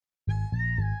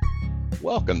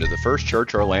Welcome to the First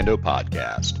Church Orlando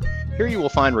podcast. Here you will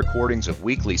find recordings of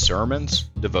weekly sermons,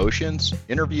 devotions,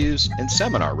 interviews, and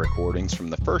seminar recordings from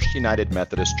the First United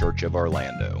Methodist Church of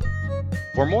Orlando.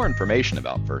 For more information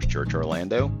about First Church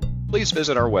Orlando, please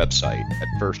visit our website at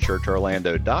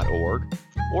firstchurchorlando.org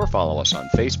or follow us on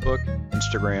Facebook,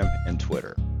 Instagram, and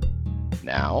Twitter.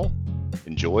 Now,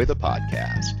 enjoy the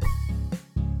podcast.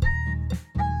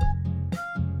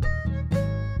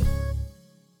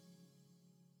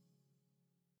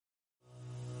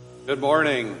 Good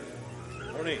morning.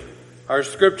 Good morning. Our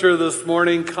scripture this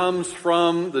morning comes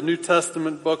from the New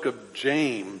Testament book of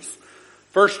James,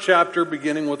 first chapter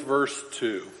beginning with verse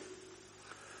 2.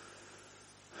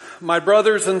 My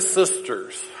brothers and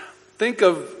sisters, think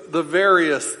of the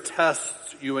various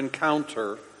tests you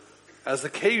encounter as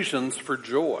occasions for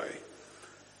joy.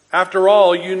 After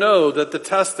all, you know that the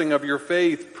testing of your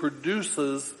faith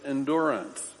produces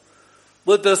endurance.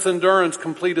 Let this endurance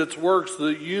complete its work so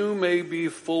that you may be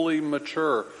fully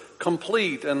mature,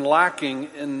 complete and lacking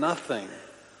in nothing.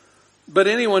 But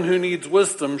anyone who needs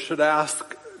wisdom should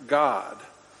ask God,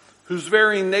 whose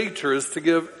very nature is to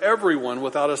give everyone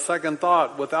without a second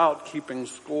thought, without keeping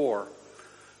score.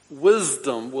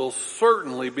 Wisdom will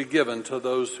certainly be given to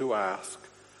those who ask.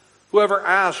 Whoever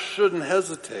asks shouldn't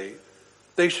hesitate.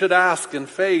 They should ask in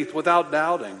faith without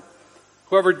doubting.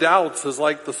 Whoever doubts is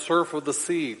like the surf of the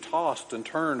sea, tossed and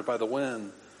turned by the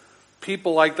wind.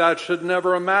 People like that should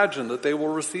never imagine that they will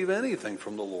receive anything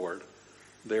from the Lord.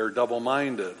 They are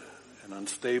double-minded and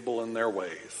unstable in their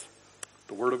ways.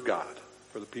 The word of God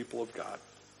for the people of God.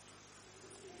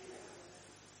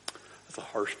 It's a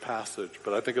harsh passage,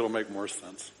 but I think it'll make more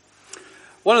sense.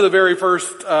 One of the very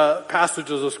first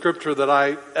passages of Scripture that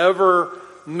I ever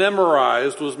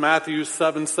memorized was Matthew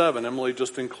 7:7. Emily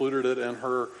just included it in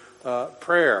her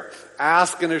prayer.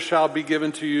 Ask and it shall be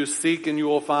given to you. Seek and you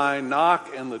will find. Knock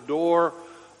and the door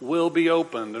will be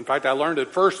opened. In fact, I learned it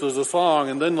first as a song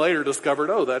and then later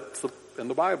discovered, that's in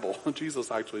the Bible.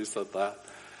 Jesus actually said that.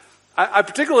 I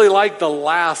particularly like the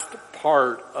last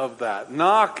part of that.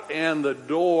 Knock and the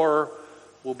door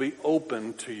will be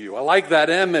open to you. I like that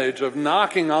image of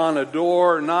knocking on a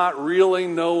door, not really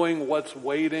knowing what's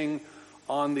waiting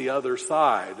on the other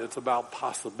side. It's about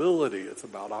possibility. It's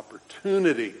about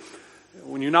opportunity.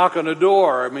 When you knock on a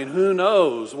door, who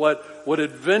knows what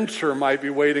adventure might be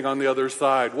waiting on the other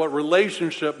side, what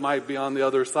relationship might be on the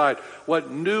other side, what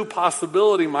new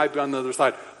possibility might be on the other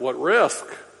side, what risk,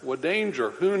 what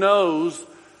danger, who knows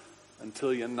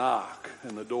until you knock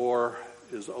and the door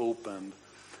is opened.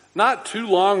 Not too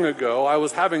long ago, I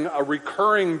was having a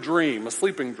recurring dream, a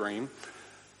sleeping dream,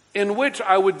 in which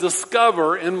I would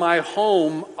discover in my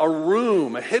home a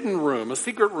room, a hidden room, a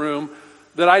secret room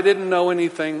that I didn't know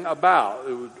anything about.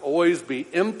 It would always be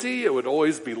empty. It would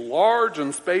always be large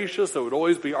and spacious. It would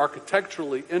always be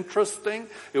architecturally interesting.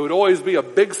 It would always be a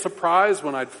big surprise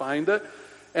when I'd find it.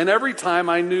 And every time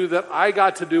I knew that I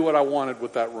got to do what I wanted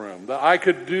with that room, that I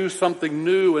could do something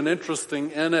new and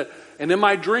interesting in it. And in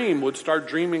my dream would start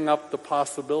dreaming up the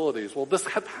possibilities. Well, this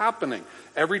kept happening.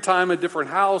 Every time a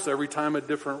different house, every time a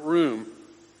different room.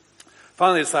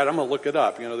 Finally I decided I'm going to look it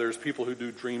up. There's people who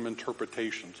do dream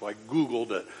interpretation. So I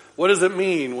Googled it. What does it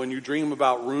mean when you dream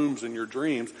about rooms in your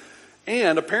dreams?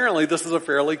 And apparently this is a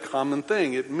fairly common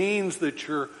thing. It means that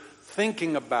you're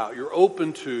thinking about, you're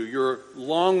open to, you're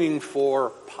longing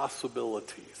for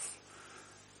possibilities.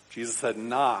 Jesus said,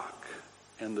 knock,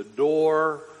 and the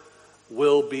door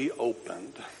will be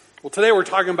opened. Well, today we're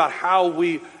talking about how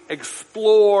we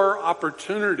explore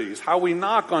opportunities, how we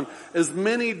knock on as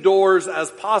many doors as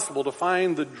possible to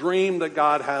find the dream that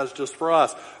God has just for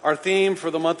us. Our theme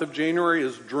for the month of January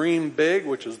is Dream Big,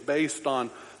 which is based on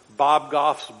Bob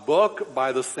Goff's book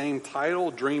by the same title,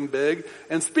 Dream Big.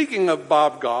 And speaking of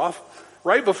Bob Goff,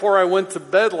 right before I went to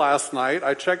bed last night,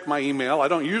 I checked my email. I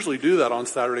don't usually do that on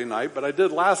Saturday night, but I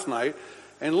did last night.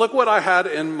 And look what I had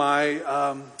in my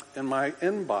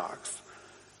inbox.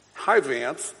 Hi,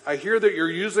 Vance. I hear that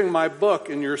you're using my book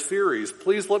in your series.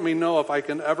 Please let me know if I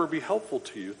can ever be helpful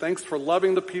to you. Thanks for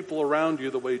loving the people around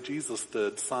you the way Jesus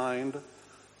did. Signed,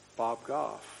 Bob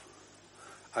Goff.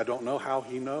 I don't know how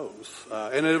he knows.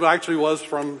 And it actually was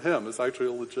from him. It's actually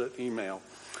a legit email.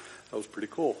 That was pretty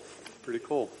cool. Pretty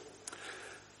cool.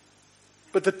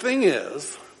 But the thing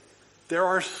is, there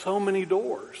are so many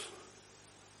doors.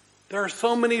 There are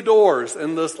so many doors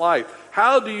in this life.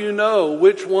 How do you know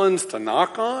which ones to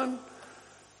knock on?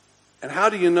 And how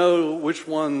do you know which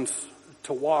ones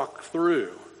to walk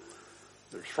through?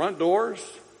 There's front doors,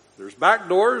 There's back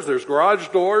doors, there's garage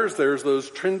doors, there's those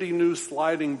trendy new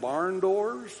sliding barn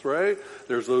doors, right?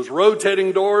 There's those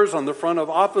rotating doors on the front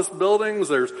of office buildings,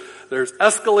 there's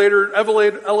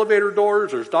elevator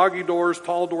doors, there's doggy doors,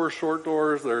 tall doors, short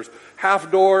doors, there's half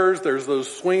doors, there's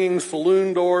those swinging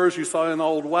saloon doors you saw in the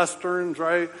old westerns,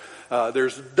 right?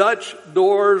 There's Dutch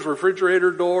doors,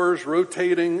 refrigerator doors,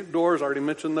 rotating doors. I already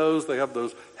mentioned those. They have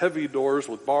those heavy doors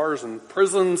with bars and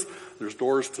prisons. There's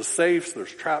doors to safes.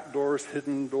 There's trap doors,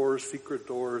 hidden doors, secret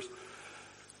doors.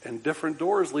 And different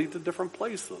doors lead to different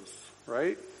places,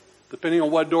 right? Depending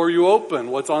on what door you open,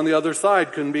 what's on the other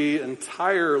side can be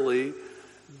entirely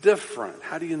different.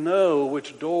 How do you know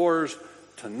which doors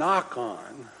to knock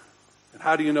on? And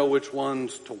how do you know which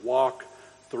ones to walk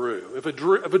through? If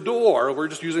a door, we're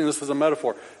just using this as a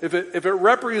metaphor, if it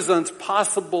represents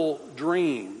possible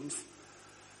dreams,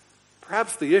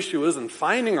 perhaps the issue isn't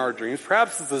finding our dreams.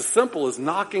 Perhaps it's as simple as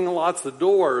knocking lots of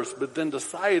doors, but then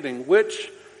deciding which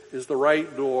is the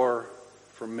right door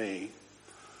for me.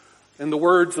 In the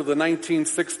words of the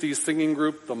 1960s singing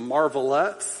group, the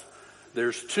Marvelettes,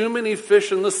 there's too many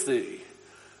fish in the sea.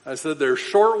 I said there's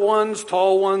short ones,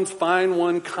 tall ones, fine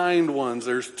ones, kind ones.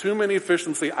 There's too many fish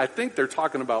in the sea. I think they're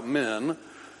talking about men.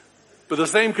 But the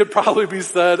same could probably be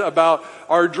said about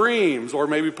our dreams. Or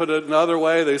maybe put it another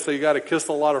way, they say you got to kiss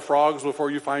a lot of frogs before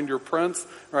you find your prince,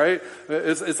 right?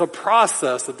 It's a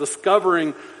process of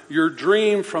discovering your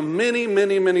dream from many,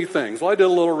 many, many things. Well, I did a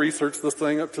little research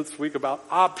this week about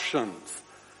options.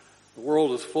 The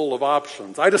world is full of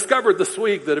options. I discovered this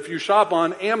week that if you shop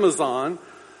on Amazon,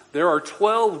 there are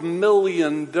 12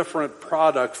 million different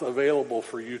products available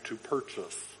for you to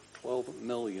purchase. 12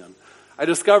 million. I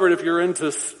discovered if you're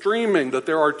into streaming that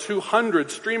there are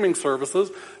 200 streaming services,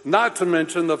 not to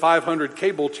mention the 500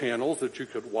 cable channels that you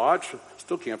could watch.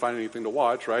 Still can't find anything to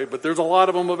watch, right? But there's a lot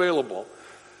of them available.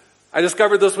 I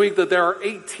discovered this week that there are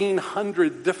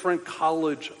 1,800 different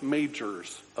college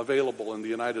majors available in the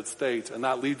United States, and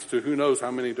that leads to who knows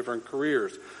how many different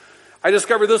careers. I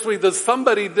discovered this week that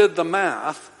somebody did the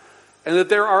math, and that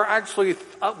there are actually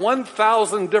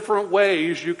 1,000 different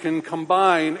ways you can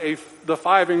combine the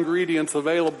 5 ingredients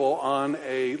available on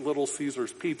a Little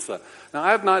Caesars pizza. Now, I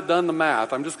have not done the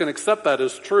math. I'm just going to accept that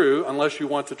as true unless you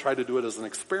want to try to do it as an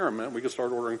experiment. We can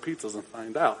start ordering pizzas and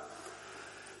find out.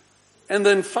 And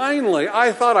then finally,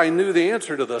 I thought I knew the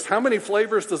answer to this. How many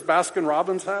flavors does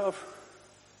Baskin-Robbins have?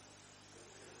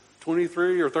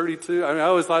 23 or 32? I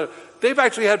always thought they've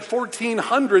actually had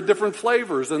 1,400 different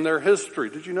flavors in their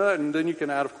history. Did you know that? And then you can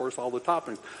add, of course, all the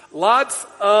toppings. Lots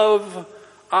of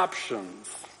options.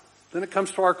 Then it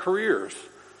comes to our careers.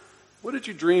 What did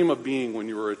you dream of being when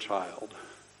you were a child?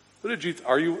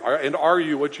 Are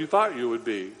you what you thought you would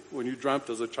be when you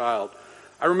dreamt as a child?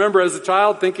 I remember as a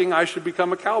child thinking I should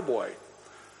become a cowboy,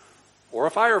 or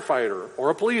a firefighter, or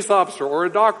a police officer, or a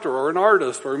doctor, or an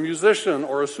artist, or a musician,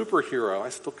 or a superhero. I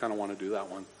still kind of want to do that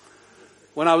one.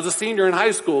 When I was a senior in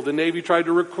high school, the Navy tried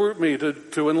to recruit me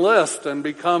to enlist and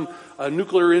become a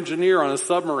nuclear engineer on a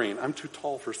submarine. I'm too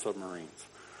tall for submarines.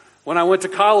 When I went to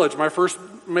college, my first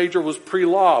major was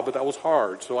pre-law, but that was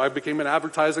hard. So I became an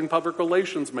advertising public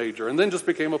relations major, and then just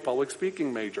became a public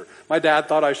speaking major. My dad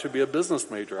thought I should be a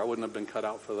business major. I wouldn't have been cut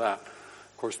out for that.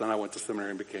 Of course, then I went to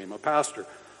seminary and became a pastor.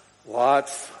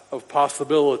 Lots of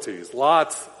possibilities,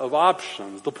 lots of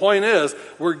options. The point is,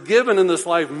 we're given in this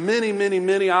life many, many,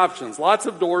 many options, lots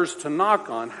of doors to knock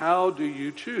on. How do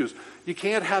you choose? You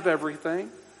can't have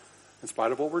everything, in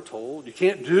spite of what we're told. You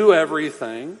can't do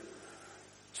everything.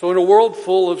 So in a world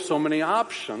full of so many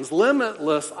options,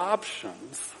 limitless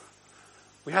options,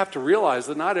 we have to realize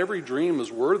that not every dream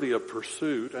is worthy of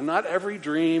pursuit, and not every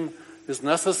dream is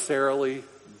necessarily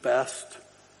best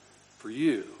for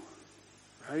you.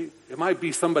 Right? It might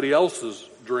be somebody else's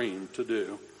dream to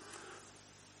do.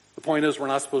 The point is, we're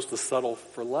not supposed to settle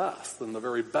for less than the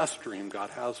very best dream God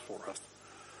has for us.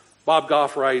 Bob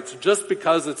Goff writes, just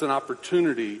because it's an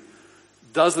opportunity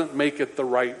doesn't make it the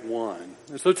right one.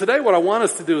 And so today what I want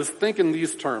us to do is think in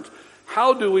these terms.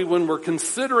 How do we, when we're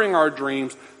considering our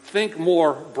dreams, think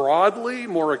more broadly,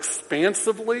 more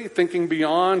expansively, thinking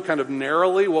beyond kind of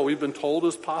narrowly what we've been told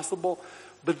is possible,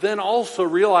 but then also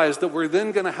realize that we're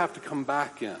then going to have to come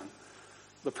back in.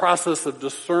 The process of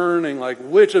discerning like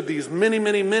which of these many,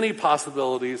 many, many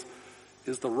possibilities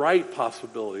is the right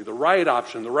possibility, the right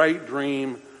option, the right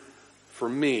dream for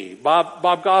me.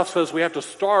 Bob Goff says we have to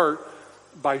start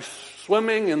by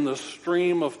swimming in the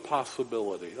stream of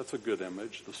possibility. That's a good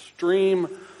image. The stream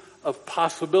of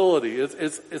possibility.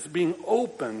 It's being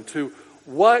open to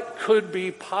what could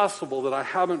be possible that I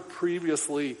haven't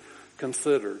previously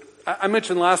considered. I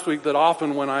mentioned last week that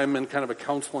often when I'm in kind of a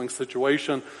counseling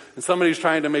situation and somebody's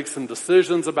trying to make some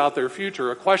decisions about their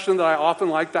future, a question that I often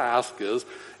like to ask is,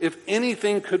 if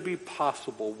anything could be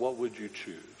possible, what would you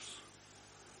choose?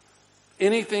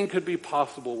 Anything could be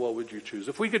possible, what would you choose?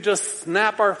 If we could just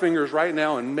snap our fingers right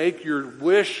now and make your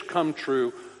wish come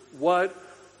true, what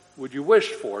would you wish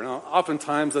for? Now,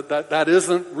 oftentimes that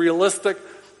isn't realistic,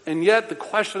 and yet the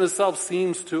question itself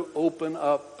seems to open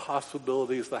up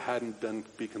possibilities that hadn't been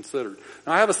considered.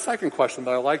 Now, I have a second question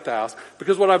that I like to ask,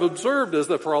 because what I've observed is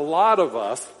that for a lot of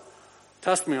us,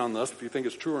 test me on this if you think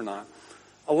it's true or not,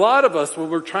 a lot of us,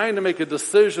 when we're trying to make a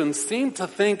decision, seem to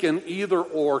think in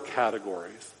either-or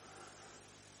categories.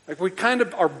 Like we kind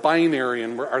of are binary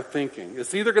in our thinking.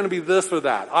 It's either going to be this or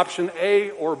that, option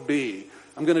A or B.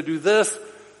 I'm going to do this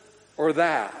or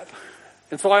that.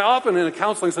 And so I often in a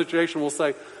counseling situation will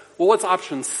say, well, what's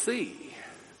option C?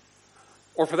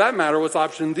 Or for that matter, what's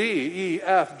option D, E,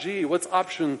 F, G? What's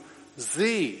option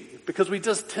Z? Because we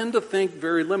just tend to think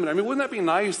very limited. I mean, wouldn't that be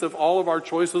nice if all of our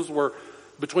choices were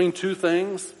between two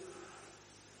things?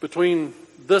 Between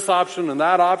this option and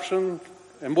that option?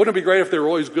 And wouldn't it be great if they were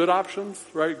always good options,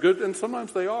 right? Good, and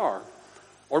sometimes they are.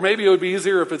 Or maybe it would be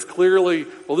easier if it's clearly,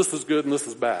 well, this is good and this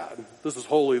is bad. This is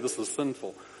holy, this is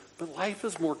sinful. But life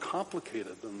is more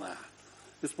complicated than that.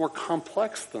 It's more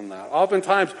complex than that.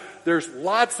 Oftentimes, there's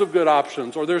lots of good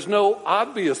options, or there's no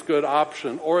obvious good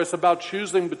option, or it's about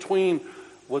choosing between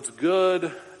what's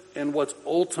good and what's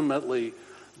ultimately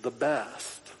the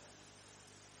best.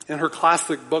 In her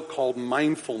classic book called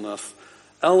Mindfulness,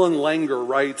 Ellen Langer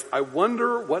writes, I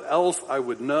wonder what else I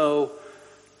would know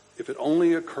if it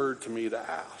only occurred to me to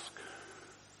ask.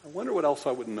 I wonder what else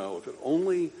I would know if it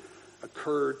only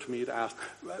occurred to me to ask.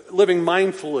 Living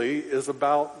mindfully is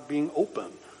about being open.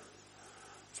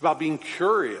 It's about being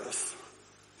curious.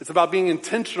 It's about being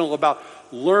intentional, about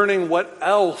learning what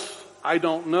else I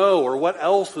don't know or what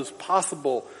else is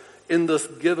possible in this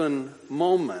given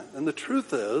moment. And the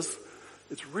truth is,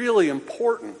 it's really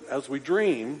important as we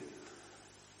dream.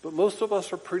 But most of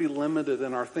us are pretty limited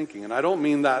in our thinking. And I don't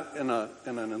mean that in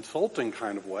an insulting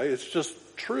kind of way. It's just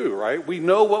true, right? We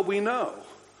know what we know.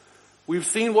 We've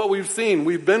seen what we've seen.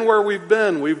 We've been where we've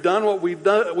been. We've done what we've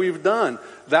done.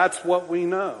 That's what we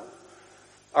know.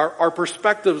 Our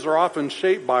perspectives are often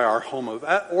shaped by our home of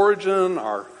origin,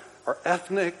 our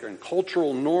ethnic and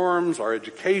cultural norms, our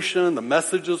education, the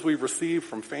messages we've received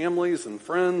from families and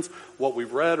friends, what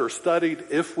we've read or studied,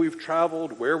 if we've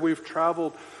traveled, where we've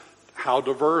traveled, how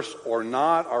diverse or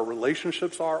not our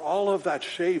relationships are. All of that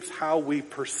shapes how we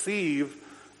perceive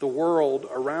the world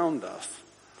around us.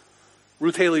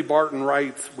 Ruth Haley Barton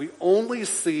writes, we only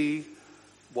see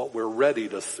what we're ready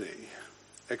to see,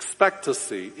 expect to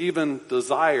see, even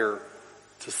desire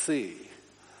to see.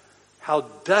 How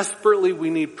desperately we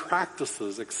need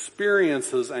practices,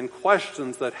 experiences, and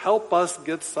questions that help us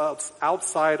get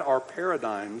outside our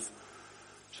paradigms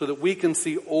so that we can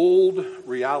see old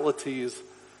realities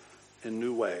in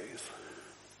new ways.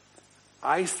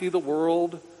 I see the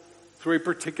world through a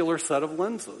particular set of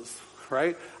lenses,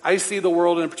 right? I see the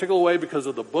world in a particular way because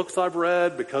of the books I've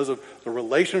read, because of the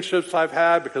relationships I've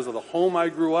had, because of the home I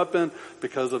grew up in,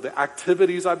 because of the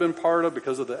activities I've been part of,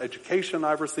 because of the education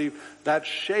I've received. That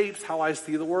shapes how I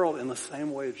see the world in the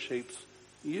same way it shapes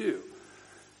you.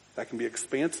 That can be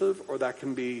expansive or that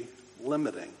can be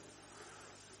limiting.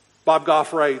 Bob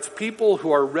Goff writes, people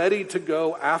who are ready to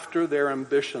go after their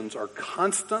ambitions are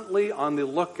constantly on the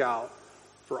lookout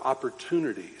for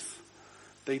opportunities.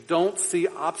 They don't see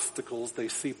obstacles, they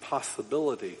see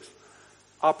possibilities.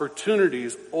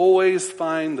 Opportunities always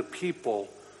find the people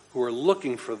who are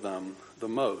looking for them the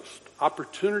most.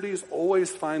 Opportunities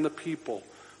always find the people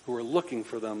who are looking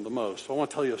for them the most. So I want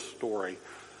to tell you a story.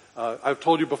 I've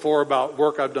told you before about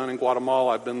work I've done in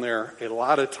Guatemala. I've been there a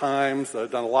lot of times. I've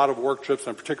done a lot of work trips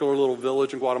in a particular little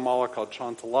village in Guatemala called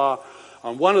Chantala.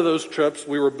 On one of those trips,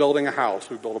 we were building a house.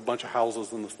 We built a bunch of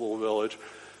houses in this little village.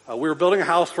 We were building a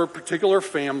house for a particular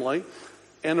family,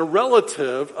 and a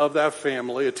relative of that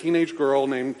family, a teenage girl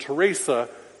named Teresa,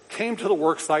 came to the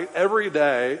work site every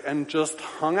day and just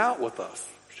hung out with us.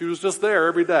 She was just there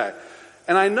every day.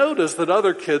 And I noticed that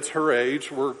other kids her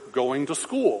age were going to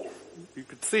school. You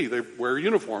could see they wear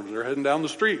uniforms. They're heading down the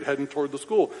street, heading toward the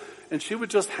school. And she would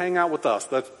just hang out with us.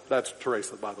 That's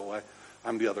Teresa, by the way.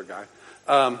 I'm the other guy.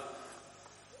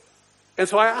 And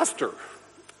so I asked her.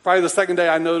 Probably the second day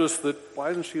I noticed that, why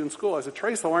isn't she in school? I said,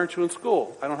 Teresa, why aren't you in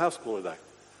school? I don't have school today.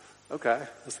 Okay,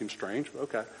 that seems strange, but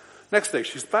okay. Next day,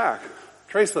 she's back.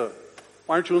 Teresa,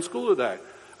 why aren't you in school today?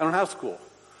 I don't have school.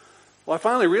 Well, I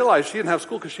finally realized she didn't have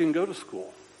school because she didn't go to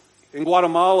school. In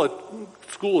Guatemala,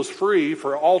 school is free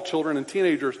for all children and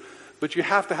teenagers, but you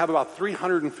have to have about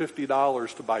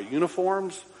 $350 to buy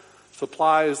uniforms,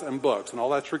 supplies, and books, and all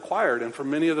that's required. And for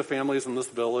many of the families in this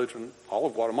village and all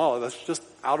of Guatemala, that's just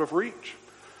out of reach.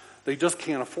 They just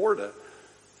can't afford it.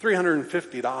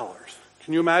 $350.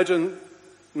 Can you imagine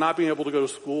not being able to go to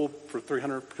school for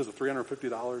because of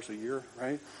 $350 a year,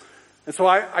 right? And so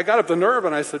I got up the nerve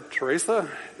and I said, Teresa,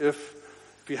 if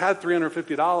you had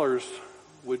 $350,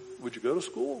 would you go to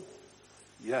school?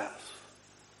 Yes.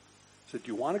 I said, do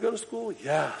you want to go to school?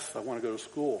 Yes, I want to go to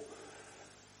school.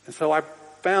 And so I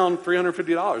found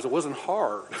 $350. It wasn't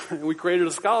hard. And we created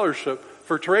a scholarship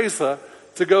for Teresa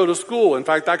to go to school. In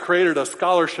fact, I created a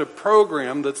scholarship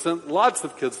program that sent lots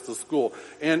of kids to school.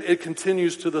 And it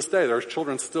continues to this day. There's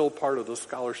children still part of the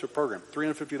scholarship program.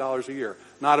 $350 a year.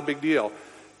 Not a big deal.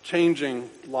 Changing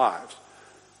lives.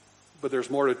 But there's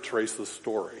more to Teresa's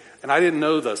story. And I didn't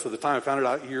know this at the time. I found it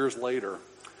out years later.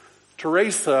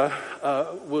 Teresa's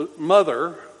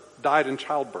mother died in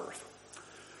childbirth.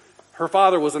 Her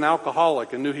father was an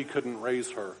alcoholic and knew he couldn't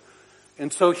raise her.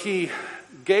 And so he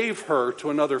gave her to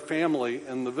another family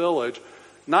in the village,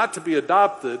 not to be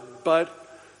adopted, but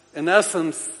in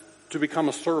essence to become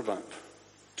a servant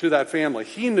to that family.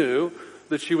 He knew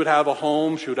that she would have a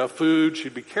home, she would have food,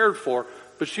 she'd be cared for,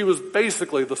 but she was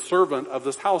basically the servant of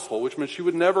this household, which meant she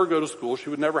would never go to school, she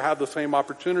would never have the same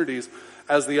opportunities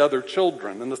as the other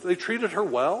children. And they treated her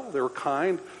well, they were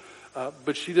kind,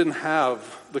 but she didn't have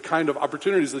the kind of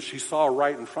opportunities that she saw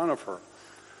right in front of her.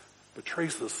 But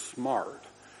Teresa's smart.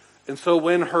 And so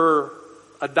when her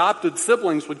adopted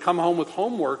siblings would come home with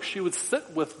homework, she would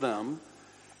sit with them,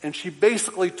 and she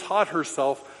basically taught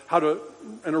herself how to,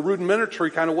 in a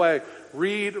rudimentary kind of way,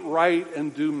 read, write,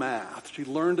 and do math. She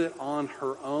learned it on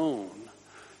her own.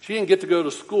 She didn't get to go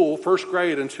to school, first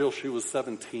grade, until she was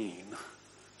 17.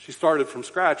 She started from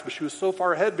scratch, but she was so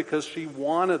far ahead because she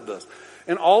wanted this.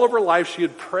 And all of her life, she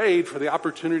had prayed for the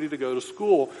opportunity to go to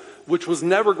school, which was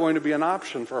never going to be an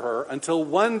option for her until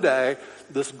one day,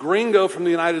 this gringo from the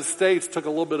United States took a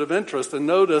little bit of interest and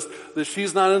noticed that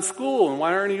she's not in school. And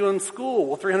why aren't you in school?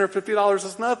 Well, $350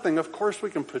 is nothing. Of course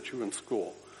we can put you in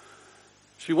school.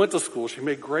 She went to school. She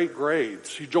made great grades.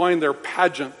 She joined their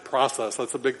pageant process.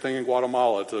 That's a big thing in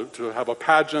Guatemala, to have a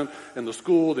pageant in the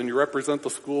school, then you represent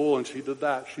the school, and she did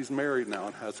that. She's married now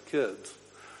and has kids.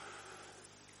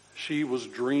 She was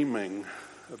dreaming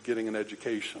of getting an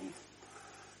education.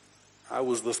 I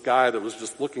was this guy that was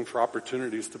just looking for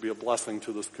opportunities to be a blessing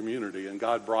to this community, and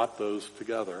God brought those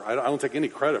together. I don't take any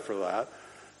credit for that.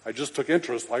 I just took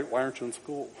interest, like, why aren't you in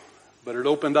school? But it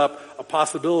opened up a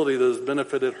possibility that has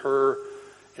benefited her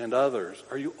and others.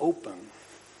 Are you open?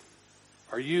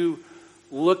 Are you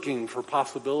looking for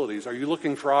possibilities? Are you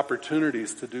looking for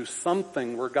opportunities to do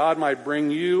something where God might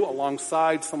bring you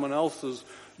alongside someone else's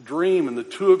dream, and the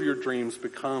two of your dreams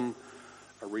become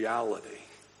a reality?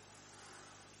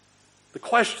 The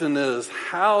question is,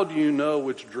 how do you know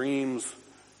which dreams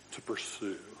to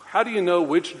pursue? How do you know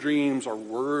which dreams are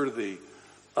worthy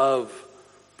of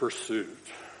pursuit?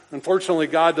 Unfortunately,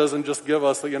 God doesn't just give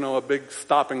us, a big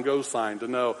stop and go sign to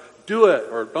know, do it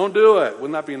or don't do it.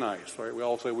 Wouldn't that be nice, right? We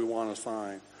all say we want a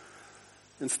sign.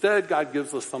 Instead, God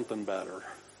gives us something better.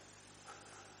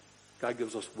 God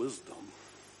gives us wisdom.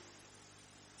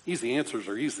 Easy answers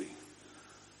are easy.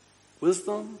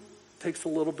 Wisdom takes a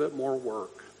little bit more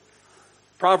work.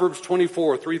 Proverbs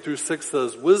 24, 3-6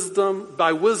 says,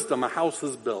 by wisdom a house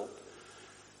is built,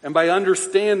 and by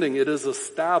understanding it is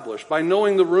established. By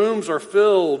knowledge the rooms are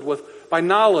filled with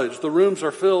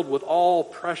all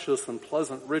precious and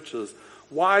pleasant riches.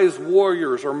 Wise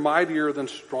warriors are mightier than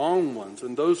strong ones,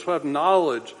 and those who have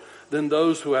knowledge than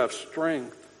those who have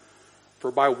strength. For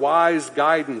by wise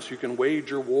guidance you can wage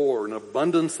your war. In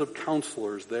abundance of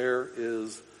counselors there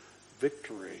is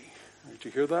victory. Did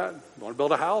you hear that? You want to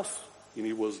build a house? You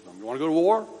need wisdom. You want to go to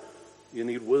war? You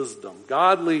need wisdom.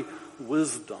 Godly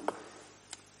wisdom.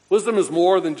 Wisdom is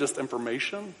more than just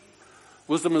information.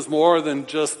 Wisdom is more than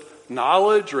just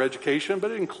knowledge or education,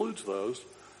 but it includes those.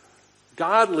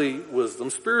 Godly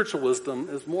wisdom, spiritual wisdom,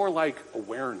 is more like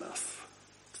awareness.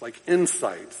 It's like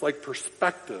insight. It's like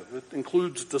perspective. It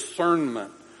includes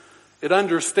discernment. It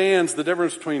understands the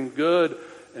difference between good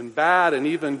and bad, and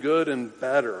even good and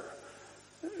better.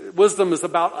 Wisdom is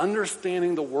about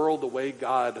understanding the world the way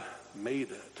God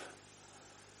made it.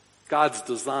 God's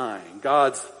design,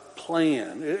 God's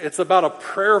plan. It's about a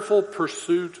prayerful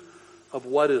pursuit of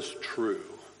what is true.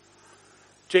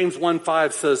 James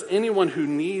 1:5 says, anyone who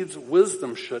needs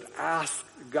wisdom should ask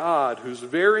God, whose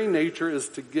very nature is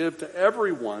to give to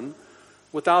everyone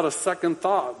without a second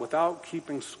thought, without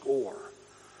keeping score.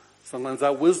 Sometimes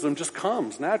that wisdom just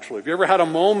comes naturally. Have you ever had a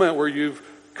moment where you've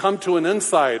come to an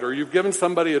insight or you've given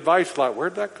somebody advice like,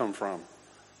 where'd that come from?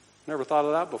 Never thought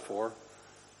of that before.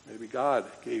 Maybe God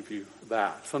gave you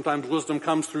that. Sometimes wisdom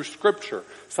comes through Scripture.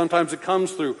 Sometimes it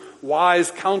comes through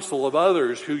wise counsel of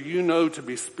others who you know to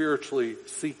be spiritually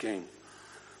seeking.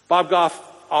 Bob Goff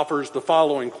offers the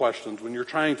following questions when you're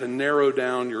trying to narrow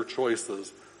down your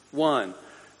choices. 1,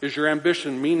 is your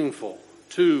ambition meaningful?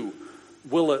 2,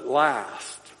 will it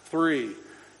last? 3,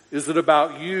 is it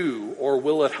about you or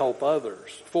will it help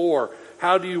others? 4,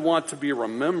 how do you want to be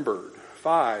remembered?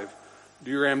 5,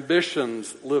 do your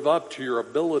ambitions live up to your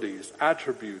abilities,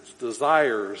 attributes,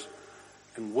 desires,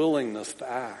 and willingness to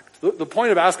act? The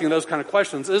point of asking those kind of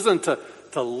questions isn't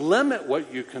to limit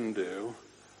what you can do,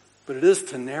 but it is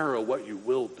to narrow what you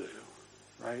will do,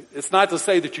 right? It's not to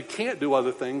say that you can't do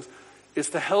other things. It's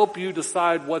to help you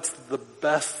decide what's the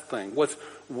best thing, what's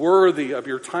worthy of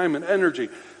your time and energy.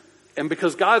 And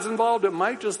because God's involved, it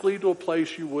might just lead to a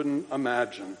place you wouldn't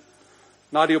imagine.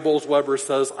 Nadia Bolz-Weber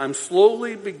says, I'm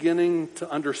slowly beginning to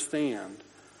understand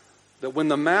that when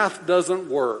the math doesn't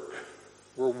work,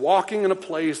 we're walking in a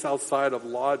place outside of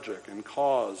logic and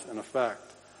cause and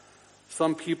effect.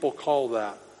 Some people call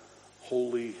that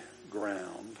holy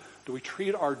ground. Do we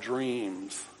treat our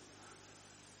dreams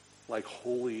like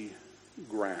holy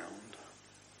ground?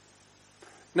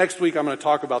 Next week, I'm going to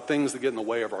talk about things that get in the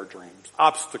way of our dreams,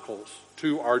 obstacles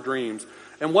to our dreams.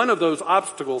 And one of those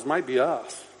obstacles might be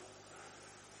us.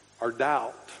 Our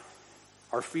doubt,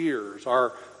 our fears,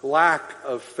 our lack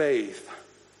of faith.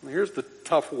 And here's the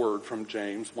tough word from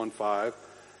James 1:5.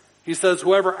 He says,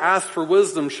 whoever asks for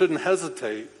wisdom shouldn't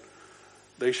hesitate.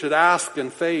 They should ask in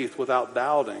faith without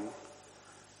doubting.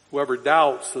 Whoever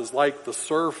doubts is like the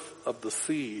surf of the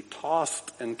sea,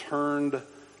 tossed and turned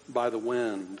by the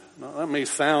wind. Now, that may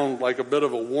sound like a bit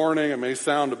of a warning. It may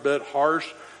sound a bit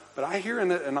harsh, but I hear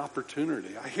in it an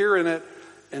opportunity. I hear in it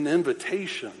an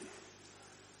invitation.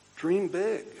 Dream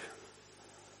big.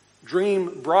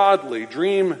 Dream broadly.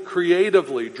 Dream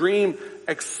creatively. Dream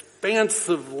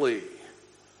expansively.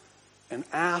 And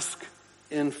ask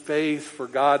in faith for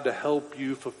God to help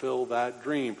you fulfill that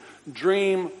dream.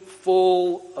 Dream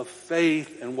full of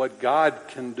faith in what God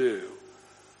can do.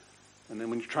 And then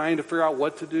when you're trying to figure out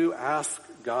what to do, ask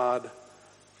God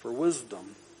for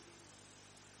wisdom.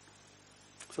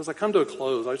 So as I come to a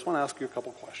close, I just want to ask you a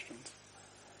couple questions.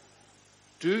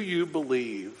 Do you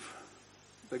believe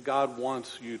that God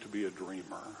wants you to be a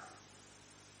dreamer?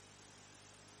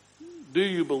 Do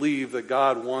you believe that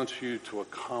God wants you to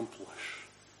accomplish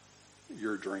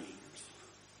your dreams?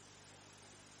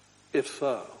 If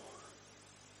so,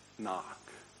 knock,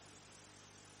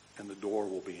 and the door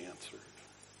will be answered.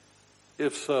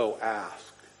 If so,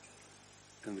 ask,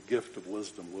 and the gift of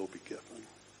wisdom will be given.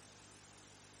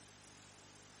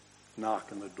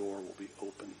 Knock, and the door will be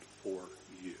opened for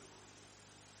you.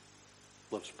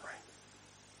 Let's pray.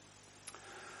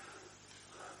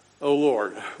 Oh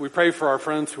Lord, we pray for our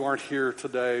friends who aren't here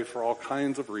today for all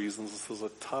kinds of reasons. This is a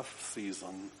tough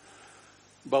season.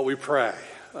 But we pray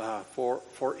for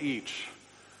each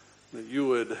that you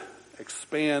would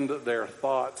expand their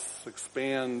thoughts,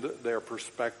 expand their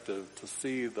perspective to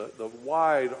see the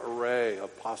wide array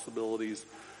of possibilities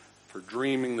for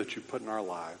dreaming that you put in our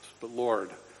lives. But Lord,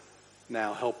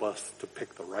 now help us to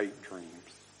pick the right dreams.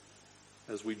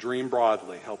 As we dream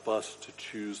broadly, help us to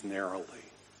choose narrowly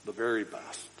the very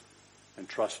best and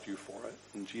trust you for it.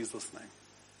 In Jesus' name,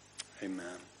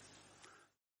 amen.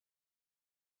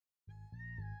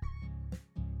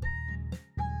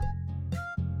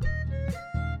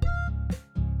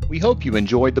 We hope you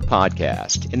enjoyed the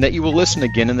podcast and that you will listen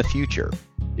again in the future.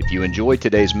 If you enjoyed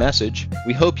today's message,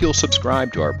 we hope you'll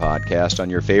subscribe to our podcast on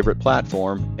your favorite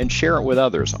platform and share it with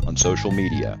others on social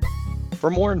media. For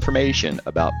more information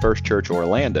about First Church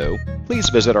Orlando, please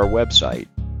visit our website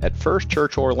at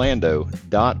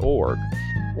firstchurchorlando.org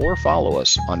or follow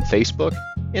us on Facebook,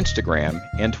 Instagram,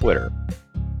 and Twitter.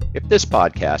 If this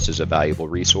podcast is a valuable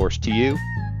resource to you,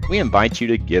 we invite you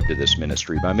to give to this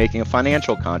ministry by making a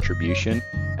financial contribution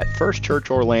at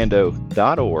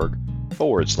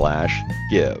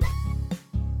firstchurchorlando.org/give.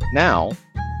 Now,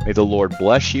 may the Lord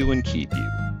bless you and keep you.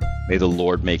 May the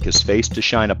Lord make his face to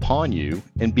shine upon you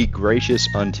and be gracious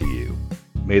unto you.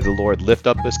 May the Lord lift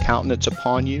up his countenance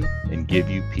upon you and give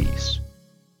you peace.